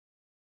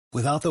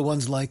Without the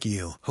ones like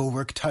you, who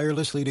work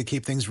tirelessly to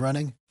keep things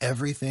running,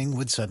 everything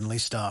would suddenly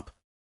stop.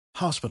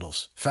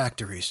 Hospitals,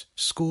 factories,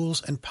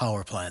 schools, and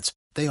power plants,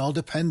 they all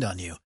depend on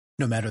you.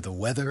 No matter the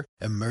weather,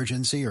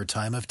 emergency, or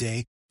time of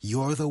day,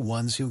 you're the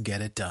ones who get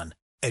it done.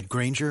 At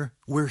Grainger,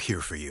 we're here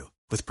for you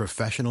with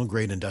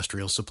professional-grade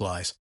industrial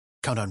supplies.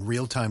 Count on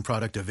real-time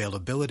product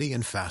availability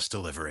and fast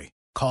delivery.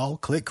 Call,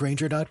 click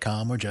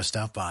Grainger.com, or just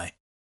stop by.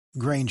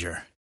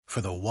 Grainger, for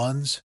the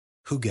ones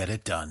who get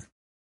it done.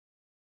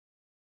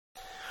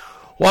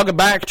 Welcome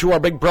back to our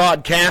big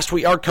broadcast.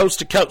 We are coast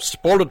to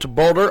coast, border to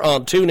border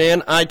on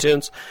TuneIn,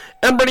 iTunes,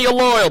 and Radio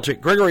Loyalty.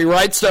 Gregory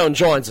Wrightstone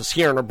joins us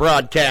here in our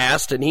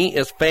broadcast, and he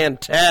is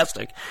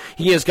fantastic.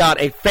 He has got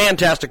a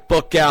fantastic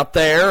book out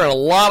there and a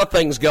lot of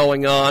things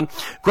going on.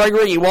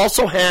 Gregory, you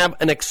also have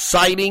an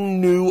exciting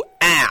new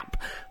app.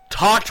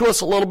 Talk to us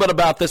a little bit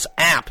about this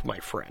app, my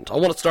friend. I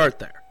want to start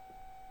there.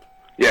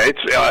 Yeah,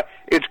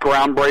 it's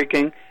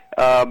groundbreaking.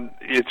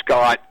 It's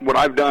got, what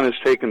I've done is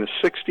taken the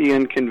 60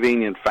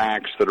 inconvenient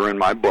facts that are in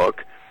my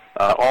book.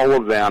 All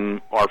of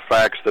them are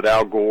facts that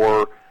Al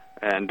Gore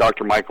and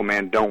Dr. Michael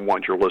Mann don't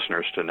want your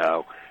listeners to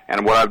know.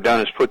 And what I've done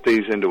is put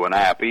these into an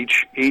app.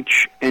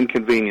 Each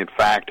inconvenient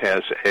fact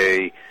has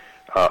a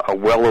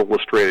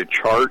well-illustrated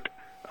chart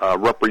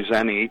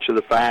representing each of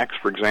the facts.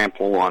 For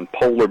example, on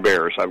polar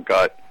bears, I've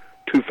got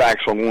 2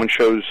 facts on one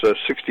shows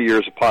 60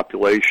 years of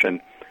population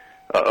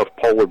of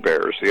polar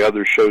bears. The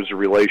other shows the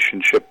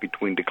relationship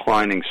between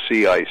declining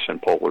sea ice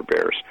and polar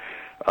bears.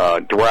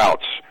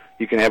 Droughts.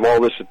 You can have all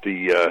this at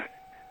the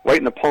right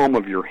in the palm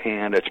of your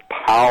hand. It's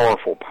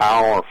powerful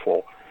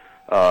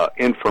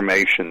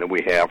information that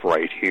we have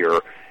right here.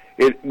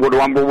 What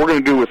we're going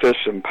to do with this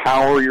is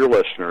empower your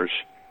listeners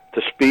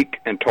to speak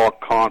and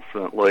talk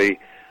confidently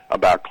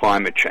about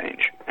climate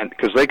change, and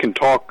because they can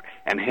talk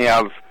and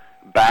have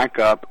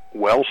backup,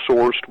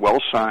 well-sourced,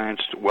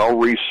 well-scienced,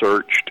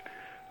 well-researched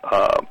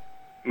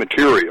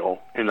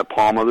material in the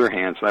palm of their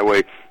hands. That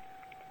way,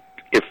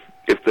 if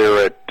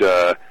they're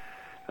at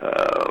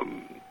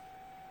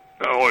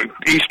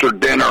Easter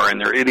dinner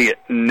and their idiot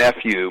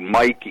nephew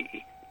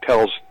Mikey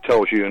tells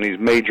you, and he's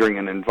majoring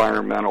in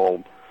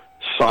environmental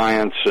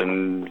science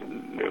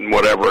and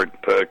whatever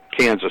at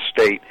Kansas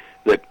State,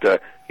 that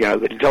that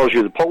he tells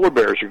you the polar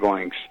bears are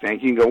going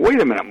extinct, you can go, wait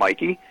a minute,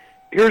 Mikey,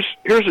 here's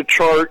a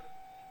chart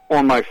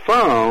on my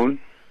phone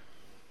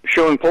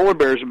showing polar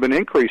bears have been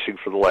increasing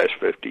for the last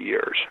 50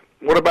 years.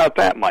 What about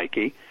that,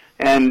 Mikey?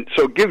 And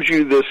so it gives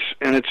you this,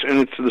 and it's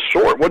the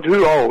source.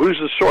 Who's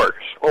the source?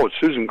 Oh, it's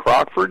Susan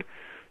Crockford,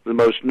 the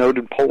most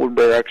noted polar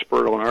bear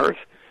expert on Earth.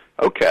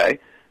 Okay,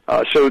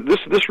 so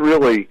this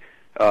really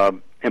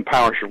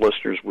empowers your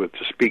listeners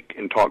to speak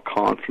and talk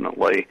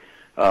confidently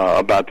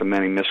about the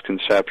many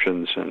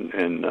misconceptions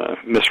and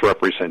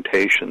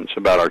misrepresentations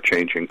about our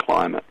changing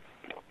climate.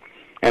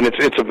 And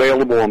it's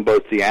available on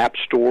both the App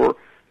Store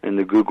and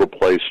the Google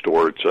Play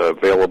Store. It's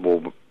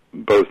available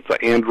both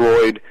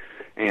Android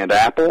and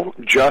Apple,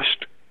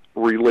 just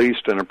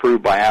released and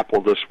approved by Apple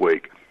this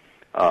week.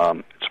 It's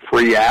a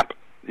free app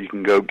you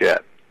can go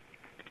get.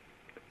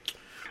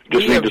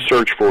 Just need to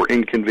search for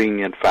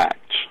Inconvenient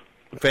Facts.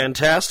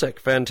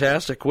 Fantastic.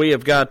 We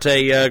have got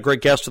a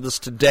great guest with us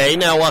today.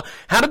 Now,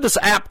 how did this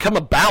app come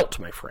about,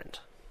 my friend?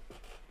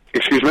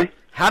 Excuse me?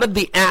 How did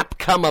the app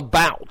come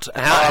about?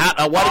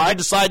 Why did you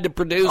decide to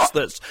produce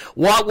this?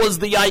 What was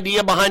the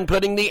idea behind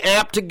putting the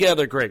app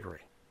together, Gregory?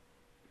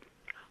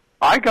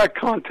 I got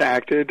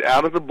contacted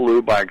out of the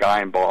blue by a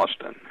guy in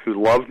Boston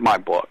who loved my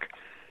book,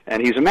 and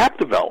he's an app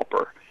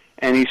developer.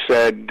 And he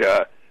said,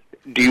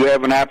 do you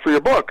have an app for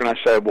your book? And I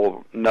said,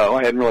 well, no,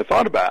 I hadn't really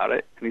thought about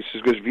it. And he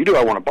says, because if you do,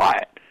 I want to buy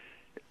it.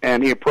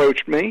 And he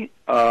approached me,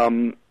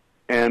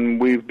 and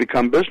we've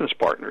become business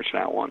partners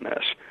now on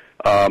this.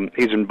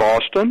 He's in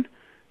Boston.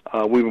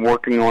 We've been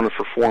working on it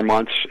for 4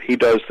 months. He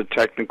does the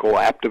technical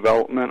app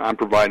development. I'm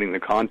providing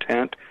the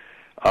content.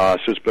 So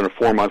it's been a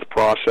 4-month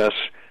process.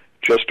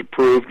 Just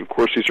approved. Of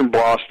course, he's from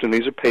Boston.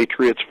 He's a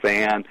Patriots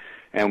fan,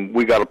 and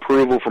we got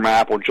approval from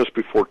Apple just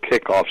before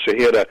kickoff. So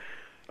he had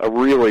a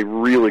really,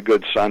 really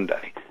good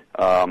Sunday.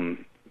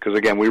 Because,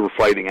 again, we were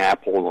fighting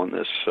Apple on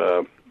this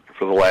for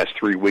the last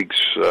 3 weeks,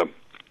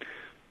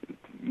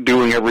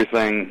 doing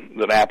everything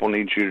that Apple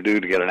needs you to do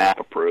to get an app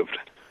approved,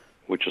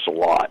 which is a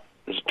lot,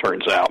 as it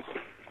turns out.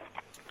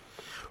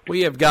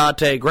 We have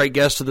got a great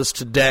guest with us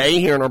today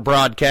here in our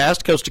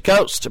broadcast, coast to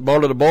coast,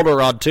 border to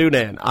border on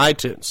TuneIn,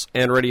 iTunes,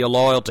 and Radio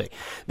Loyalty.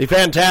 The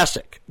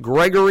fantastic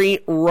Gregory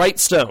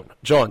Wrightstone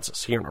joins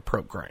us here in our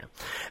program.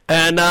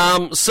 And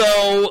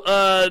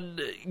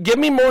give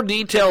me more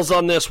details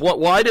on this.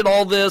 Why did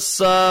all this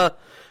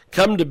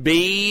come to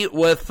be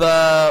with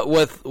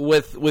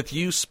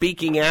you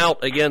speaking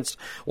out against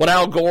what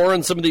Al Gore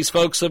and some of these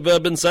folks have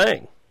been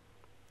saying?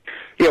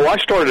 Yeah, well, I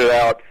started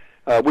out.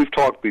 We've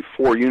talked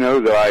before. You know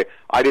that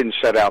I didn't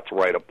set out to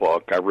write a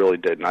book. I really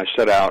didn't. I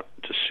set out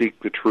to seek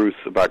the truth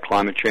about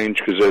climate change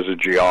because as a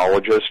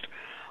geologist,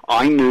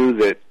 I knew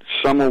that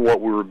some of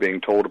what we were being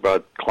told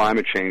about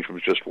climate change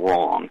was just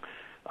wrong.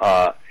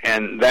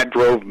 And that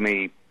drove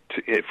me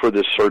for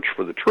this search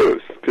for the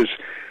truth. Because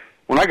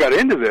when I got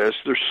into this,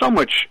 there's so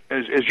much,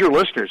 as your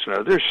listeners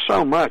know, there's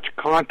so much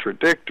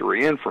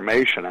contradictory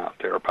information out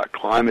there about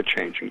climate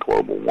change and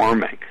global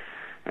warming.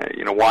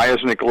 Why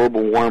isn't it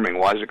global warming?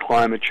 Why is it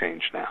climate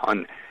change now?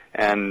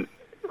 And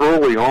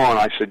early on,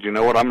 I said, you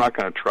know what? I'm not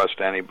going to trust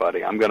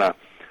anybody. I'm going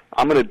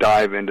to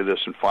dive into this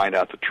and find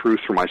out the truth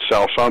for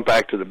myself. So I went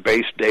back to the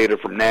base data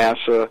from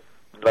NASA,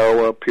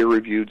 NOAA,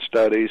 peer-reviewed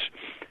studies,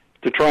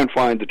 to try and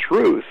find the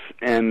truth.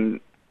 And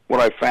what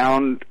I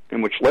found,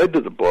 and which led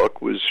to the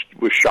book, was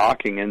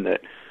shocking in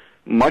that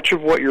much of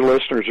what your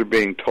listeners are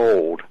being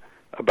told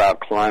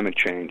about climate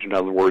change, in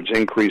other words,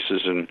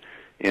 increases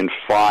in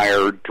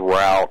fire,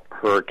 drought,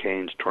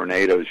 hurricanes,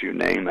 tornadoes, you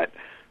name it,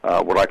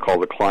 what I call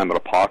the climate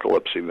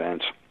apocalypse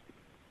events,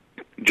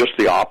 just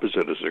the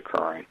opposite is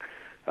occurring.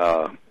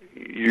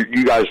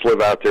 You guys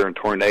live out there in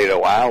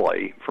Tornado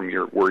Alley from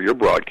where you're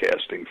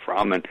broadcasting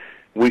from, and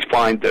we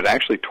find that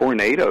actually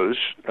tornadoes,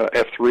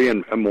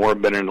 F3 and more,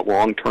 have been in a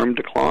long-term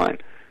decline.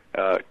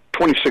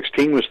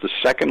 2016 was the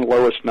second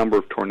lowest number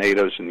of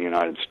tornadoes in the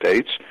United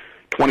States.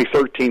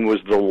 2013 was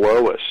the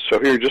lowest.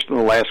 So here, just in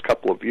the last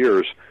couple of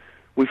years,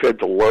 we've had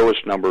the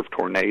lowest number of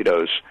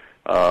tornadoes,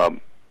 and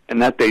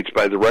that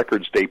the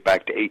records date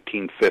back to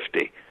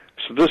 1850.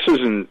 So this is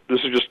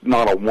just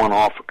not a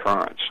one-off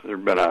occurrence.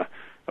 There's been a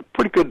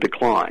pretty good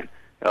decline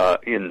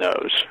in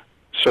those.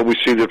 So we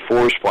see that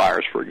forest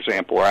fires, for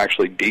example, are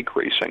actually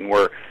decreasing.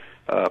 We're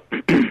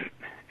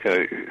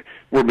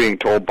being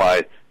told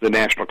by the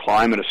National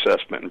Climate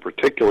Assessment, in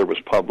particular, was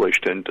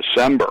published in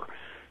December,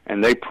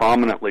 and they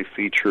prominently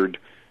featured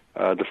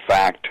the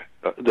fact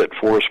that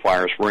forest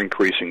fires were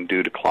increasing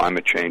due to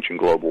climate change and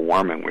global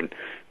warming.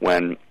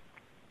 When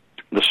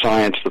the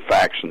science, the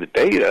facts, and the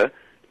data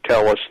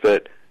tell us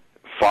that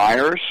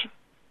fires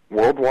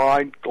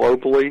worldwide,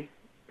 globally,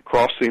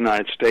 across the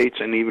United States,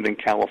 and even in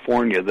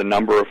California, the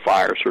number of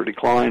fires are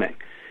declining.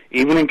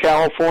 Even in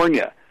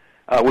California,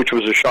 which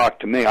was a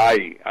shock to me.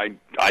 I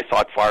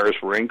thought fires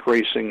were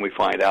increasing. We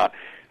find out,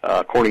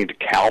 according to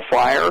CAL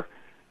FIRE,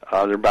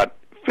 there are about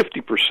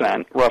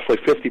 50%, roughly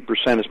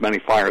 50% as many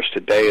fires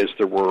today as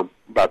there were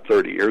about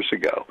 30 years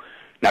ago.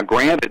 Now,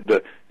 granted,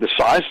 the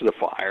size of the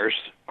fires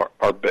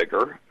are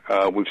bigger.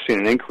 We've seen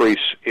an increase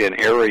in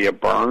area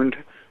burned,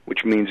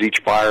 which means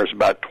each fire is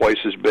about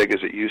twice as big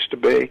as it used to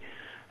be.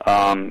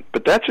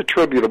 But that's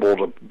attributable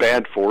to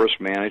bad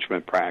forest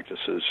management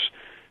practices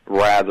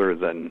rather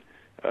than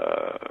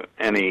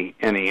any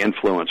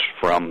influence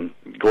from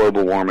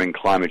global warming,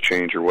 climate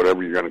change, or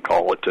whatever you're going to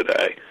call it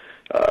today.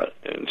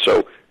 And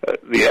so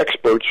the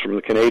experts from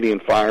the Canadian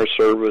Fire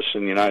Service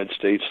in the United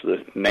States,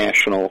 the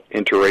National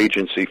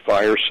Interagency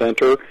Fire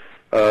Center,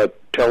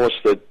 tell us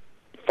that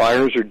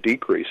fires are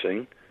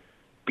decreasing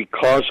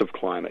because of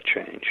climate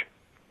change.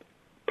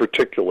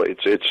 Particularly,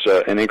 it's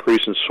an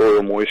increase in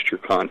soil moisture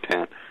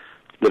content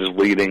that is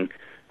leading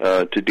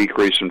to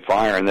decrease in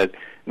fire, and that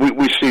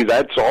we see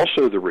that's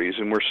also the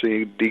reason we're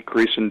seeing a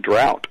decrease in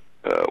drought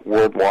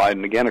worldwide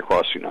and again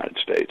across the United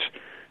States.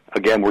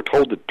 Again, we're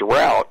told that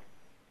drought,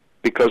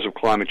 because of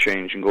climate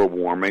change and global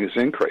warming, is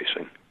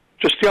increasing.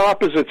 Just the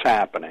opposite's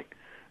happening,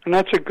 and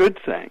that's a good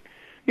thing.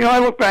 I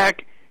look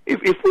back,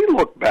 if we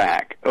look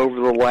back over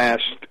the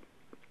last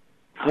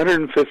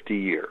 150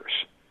 years,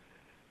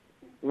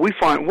 we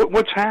find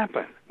what's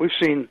happened. We've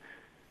seen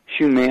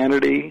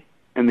humanity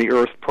and the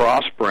earth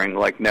prospering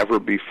like never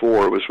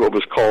before. It was what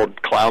was called,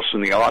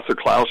 the author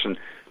Clausen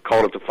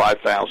called it the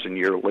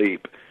 5,000-year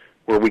leap,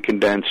 where we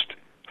condensed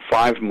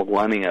 5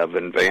 millennia of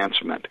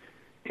advancement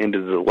into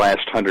the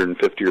last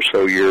 150 or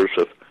so years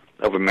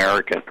of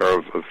American, or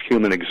of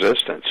human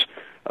existence.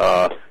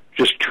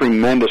 Just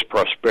tremendous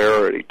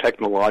prosperity,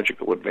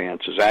 technological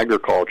advances,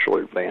 agricultural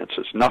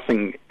advances. No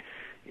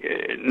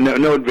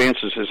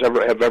advances have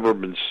ever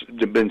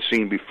been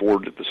seen before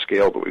to the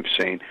scale that we've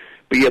seen.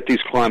 But yet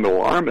these climate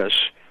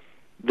alarmists,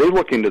 they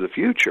look into the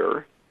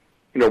future.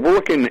 We're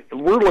looking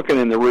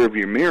in the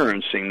rearview mirror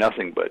and seeing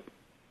nothing but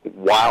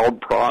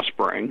wild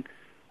prospering,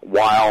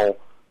 while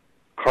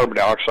carbon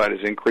dioxide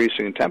is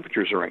increasing and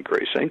temperatures are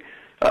increasing.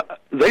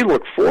 They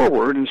look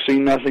forward and see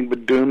nothing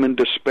but doom and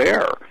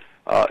despair.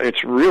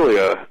 It's really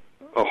a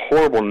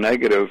horrible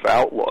negative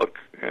outlook.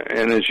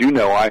 And as you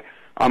know,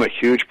 I'm a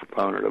huge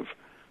proponent of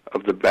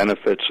the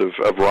benefits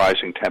of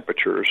rising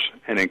temperatures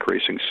and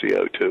increasing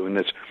CO2. And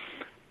it's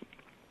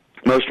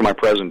most of my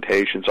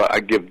presentations,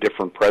 I give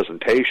different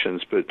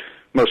presentations, but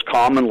most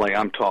commonly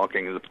I'm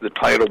talking, the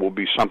title will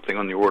be something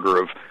on the order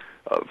of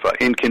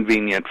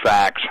inconvenient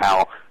facts,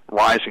 how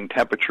rising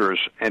temperatures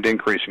and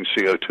increasing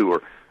CO2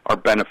 are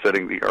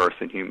benefiting the earth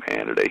and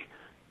humanity.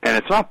 And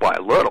it's not by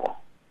a little,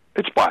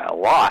 it's by a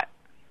lot.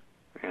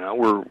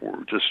 We're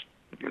just,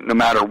 no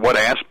matter what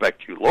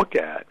aspect you look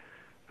at,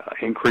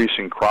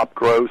 increasing crop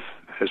growth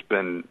has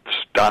been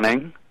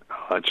stunning.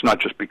 It's not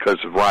just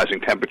because of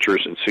rising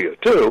temperatures and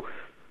CO2,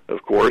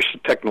 of course,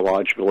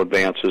 technological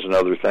advances and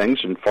other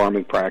things and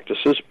farming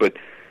practices, but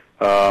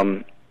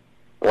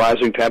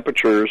rising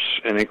temperatures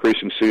and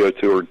increasing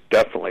CO2 are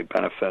definitely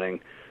benefiting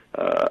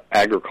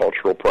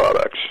agricultural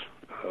products.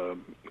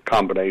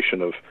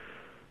 Combination of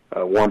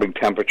Warming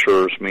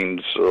temperatures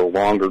means a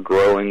longer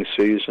growing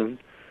season.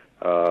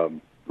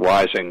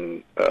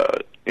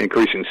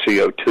 Increasing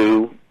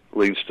CO2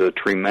 leads to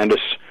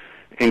tremendous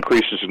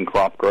increases in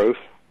crop growth.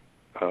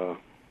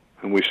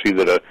 And we see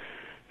that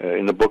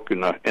in the book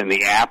and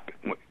the app,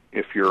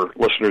 if your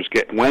listeners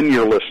when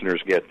your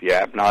listeners get the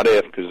app, not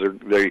if, because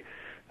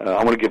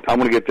I want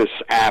to get this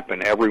app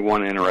and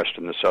everyone interested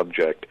in the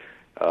subject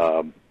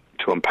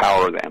to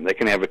empower them. They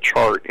can have a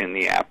chart in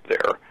the app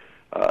there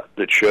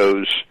that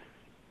shows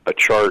a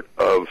chart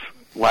of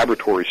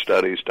laboratory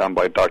studies done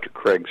by Dr.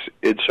 Craig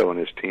Idso and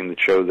his team that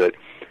show that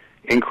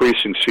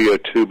increasing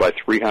CO2 by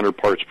 300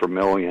 parts per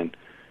million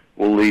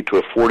will lead to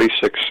a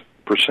 46%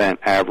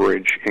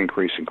 average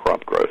increase in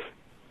crop growth.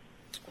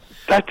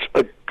 That's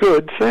a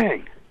good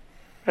thing.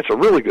 That's a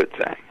really good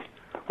thing.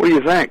 What do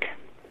you think?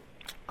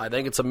 I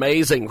think it's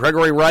amazing.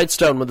 Gregory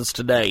Wrightstone with us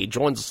today. He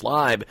joins us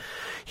live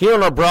here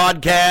on our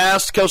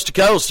broadcast, coast to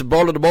coast,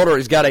 border to border.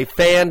 He's got a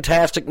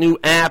fantastic new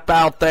app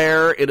out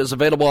there. It is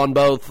available on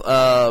both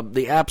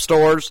the app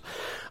stores,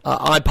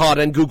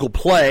 iPod and Google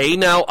Play.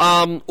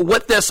 Now,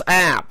 with this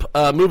app,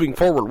 moving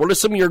forward, what are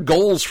some of your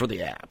goals for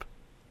the app?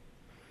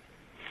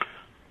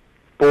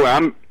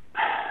 Boy,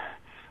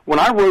 when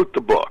I wrote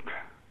the book,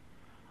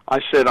 I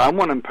said I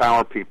want to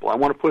empower people. I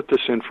want to put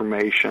this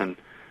information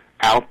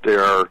out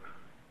there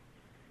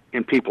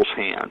in people's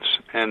hands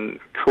and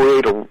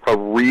create a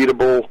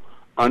readable,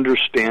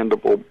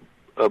 understandable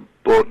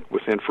book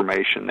with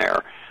information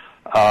there.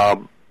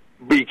 But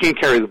you can't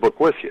carry the book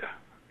with you.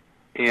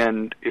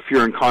 And if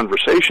you're in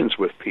conversations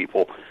with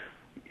people,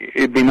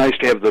 it'd be nice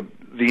to have the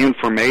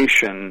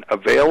information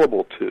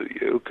available to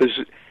you, because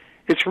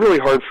it's really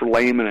hard for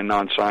laymen and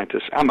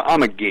non-scientists.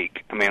 I'm a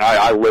geek. I mean,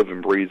 I live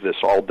and breathe this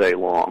all day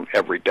long,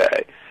 every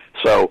day.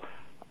 So,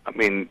 I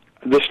mean,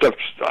 this stuff,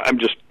 I'm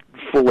just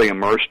fully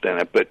immersed in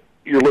it, but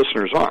your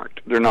listeners aren't.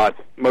 They're not.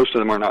 Most of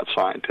them are not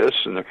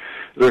scientists, and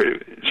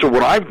so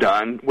what I've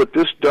done, what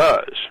this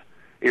does,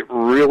 it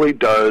really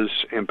does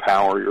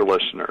empower your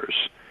listeners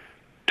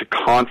to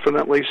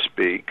confidently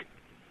speak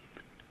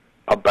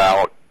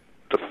about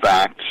the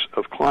facts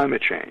of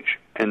climate change.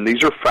 And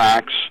these are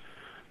facts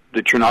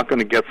that you're not going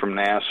to get from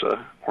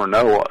NASA or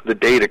NOAA. The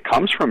data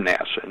comes from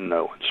NASA and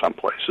NOAA in some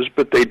places,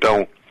 but they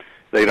don't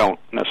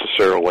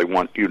necessarily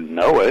want you to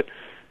know it.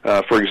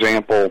 For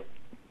example,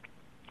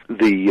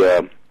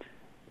 the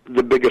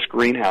biggest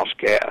greenhouse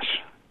gas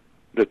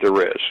that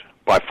there is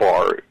by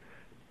far,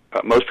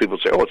 most people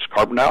say, oh, it's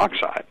carbon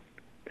dioxide.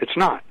 It's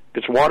not.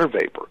 It's water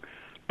vapor.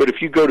 But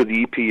if you go to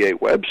the EPA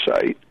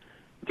website,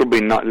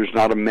 there's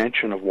not a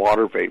mention of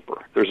water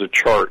vapor. There's a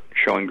chart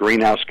showing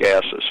greenhouse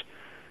gases,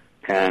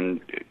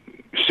 and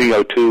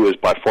CO2 is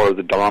by far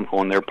the dominant,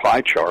 on their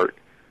pie chart,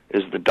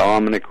 is the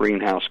dominant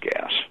greenhouse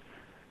gas.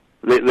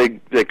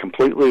 They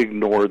completely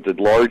ignored the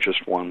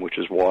largest one, which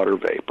is water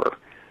vapor.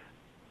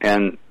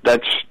 And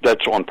that's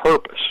on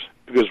purpose,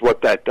 because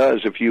what that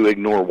does, if you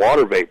ignore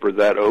water vapor,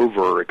 that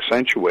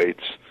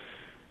over-accentuates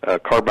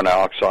carbon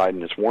dioxide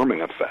and its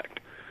warming effect.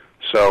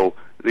 So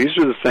these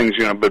are the things,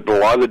 but a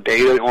lot of the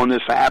data on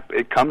this app,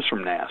 it comes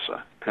from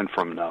NASA and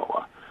from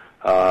NOAA.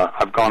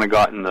 I've gone and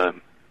gotten the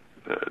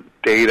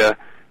data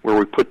where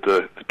we put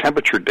the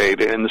temperature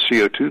data and the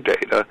CO2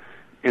 data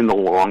in the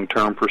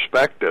long-term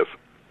perspective.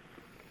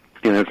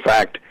 And in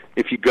fact,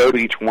 if you go to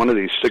each one of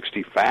these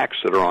 60 facts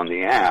that are on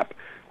the app,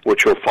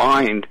 what you'll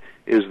find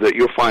is that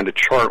you'll find a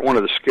chart. One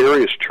of the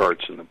scariest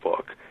charts in the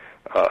book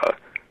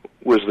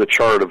was the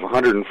chart of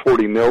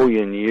 140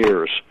 million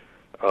years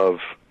of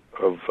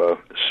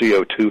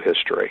CO2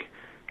 history.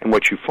 And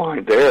what you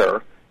find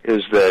there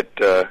is that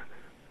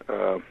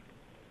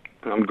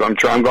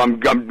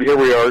here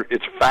we are.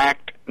 It's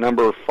fact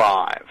number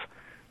 5.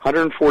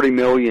 140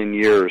 million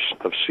years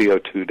of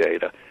CO2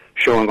 data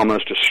showing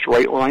almost a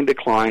straight line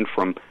decline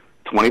from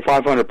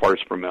 2,500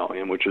 parts per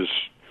million, which is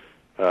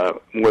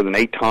more than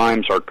 8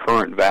 times our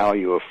current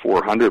value of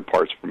 400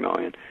 parts per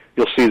million.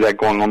 You'll see that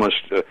going almost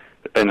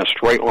in a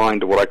straight line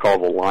to what I call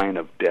the line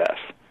of death.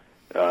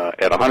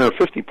 At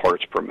 150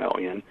 parts per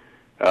million,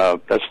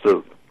 that's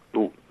the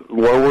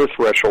lower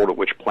threshold at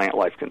which plant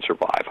life can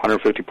survive,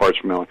 150 parts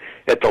per million.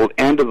 At the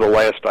end of the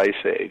last ice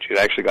age, it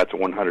actually got to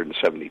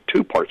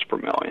 172 parts per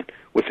million.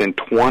 Within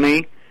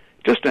 20,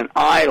 just an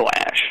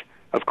eyelash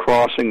of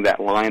crossing that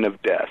line of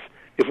death.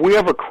 If we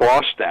ever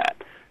crossed that,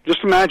 just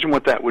imagine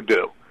what that would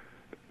do.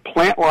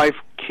 Plant life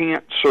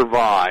can't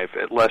survive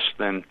at less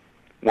than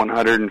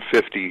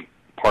 150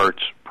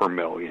 parts per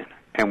million,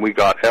 and we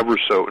got ever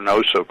so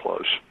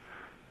close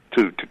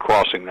to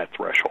crossing that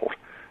threshold.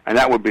 And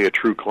that would be a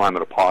true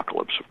climate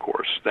apocalypse, of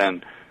course.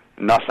 Then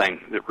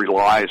nothing that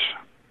relies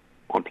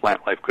on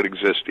plant life could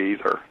exist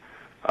either.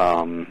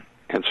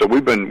 And so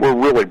we're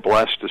really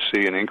blessed to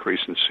see an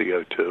increase in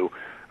CO2.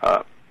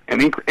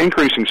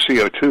 Increasing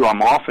CO2,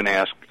 I'm often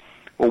asked,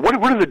 well,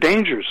 what are the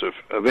dangers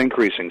of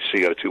increasing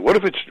CO2? What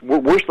if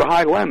where's the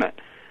high limit?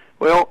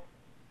 Well,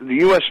 the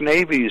U.S.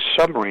 Navy's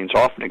submarines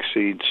often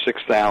exceed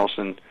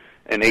 6,000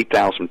 and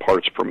 8,000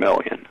 parts per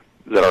million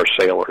that are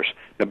sailors.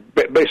 Now,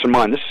 bear in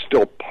mind, this is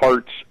still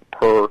parts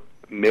per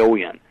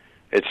million.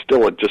 it's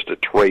still just a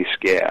trace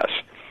gas.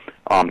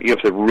 You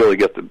have to really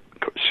get the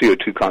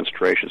CO2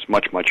 concentrations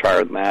much, much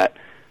higher than that,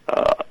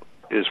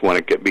 is when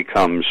it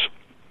becomes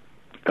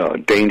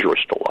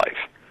dangerous to life.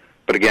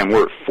 But again,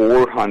 we're at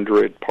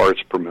 400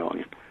 parts per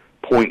million,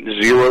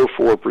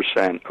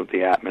 0.04% of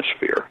the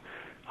atmosphere.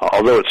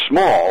 Although it's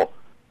small,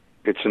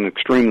 it's an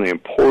extremely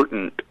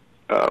important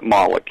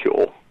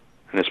molecule,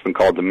 and it's been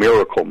called the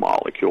miracle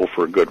molecule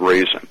for a good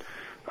reason,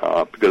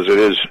 because it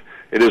is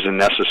a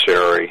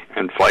necessary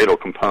and vital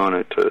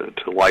component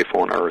to life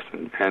on Earth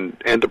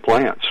and to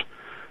plants.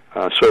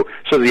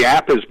 So the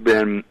app has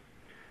been,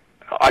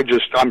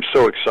 I'm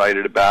so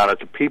excited about it.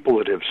 The people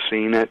that have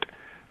seen it,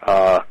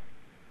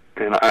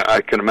 and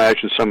I can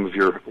imagine some of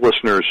your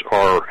listeners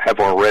have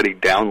already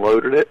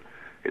downloaded it.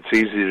 It's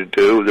easy to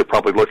do. They're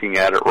probably looking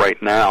at it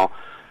right now,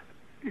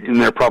 and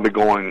they're probably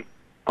going,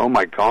 "Oh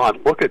my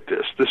God, look at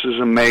this! This is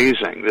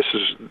amazing! This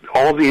is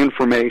all the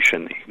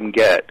information that you can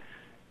get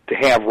to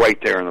have right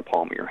there in the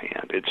palm of your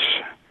hand." It's,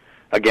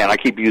 again, I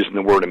keep using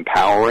the word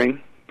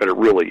empowering, but it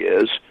really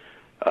is.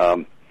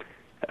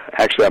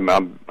 Actually,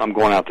 I'm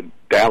going out to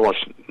Dallas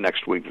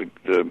next week.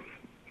 The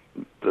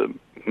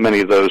many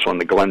of those on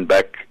the Glenn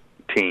Beck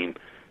team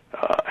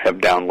have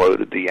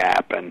downloaded the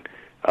app, and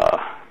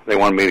they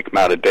wanted me to come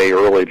out a day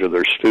early to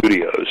their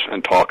studios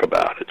and talk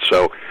about it.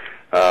 So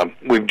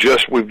we've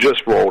just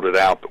rolled it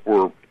out,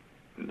 but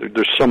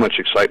there's so much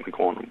excitement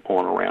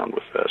going around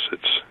with this.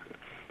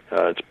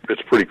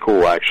 It's pretty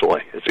cool,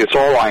 actually. It's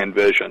all I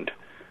envisioned.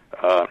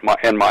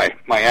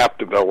 My app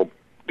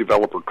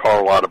developer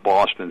Carl out of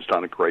Boston has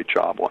done a great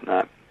job on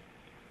that.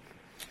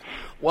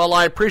 Well,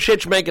 I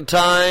appreciate you making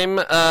time.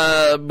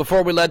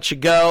 Before we let you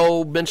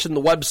go, mention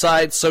the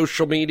website,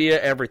 social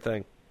media,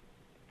 everything.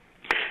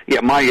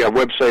 Yeah, my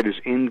website is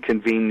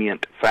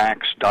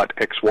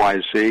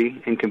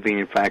inconvenientfacts.xyz,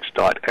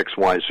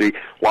 inconvenientfacts.xyz. A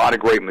lot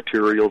of great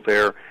material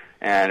there.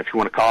 And if you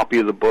want a copy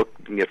of the book,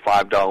 you can get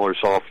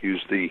 $5 off.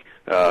 Use the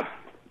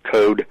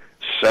code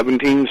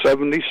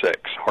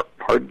 1776.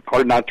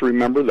 Hard not to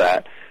remember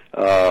that.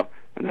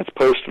 And that's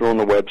posted on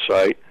the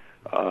website.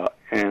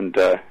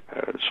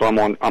 So I'm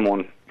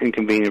on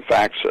Inconvenient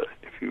Facts.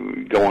 If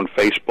you go on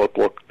Facebook,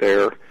 look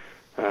there.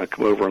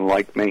 Come over and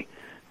like me.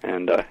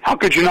 And how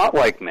could you not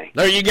like me?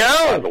 There you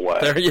go. By the way,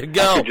 there you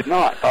go. How could you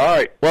not? All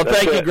right. Well,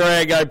 thank you,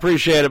 Greg. I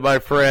appreciate it, my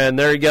friend.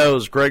 There he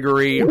goes,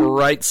 Gregory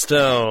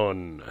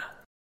Wrightstone.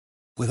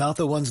 Without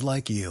the ones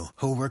like you,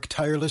 who work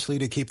tirelessly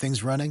to keep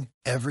things running,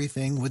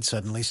 everything would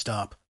suddenly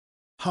stop.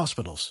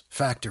 Hospitals,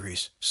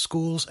 factories,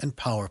 schools, and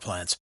power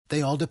plants,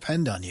 they all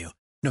depend on you.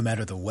 No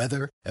matter the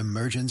weather,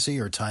 emergency,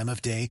 or time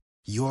of day,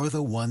 you're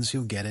the ones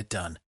who get it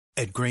done.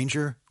 At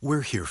Grainger,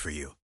 we're here for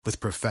you with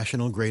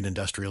professional-grade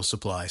industrial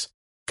supplies.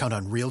 Count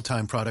on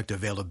real-time product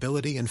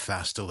availability and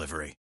fast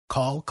delivery.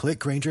 Call, click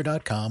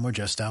Grainger.com, or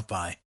just stop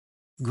by.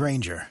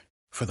 Grainger,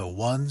 for the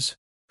ones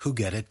who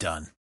get it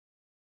done.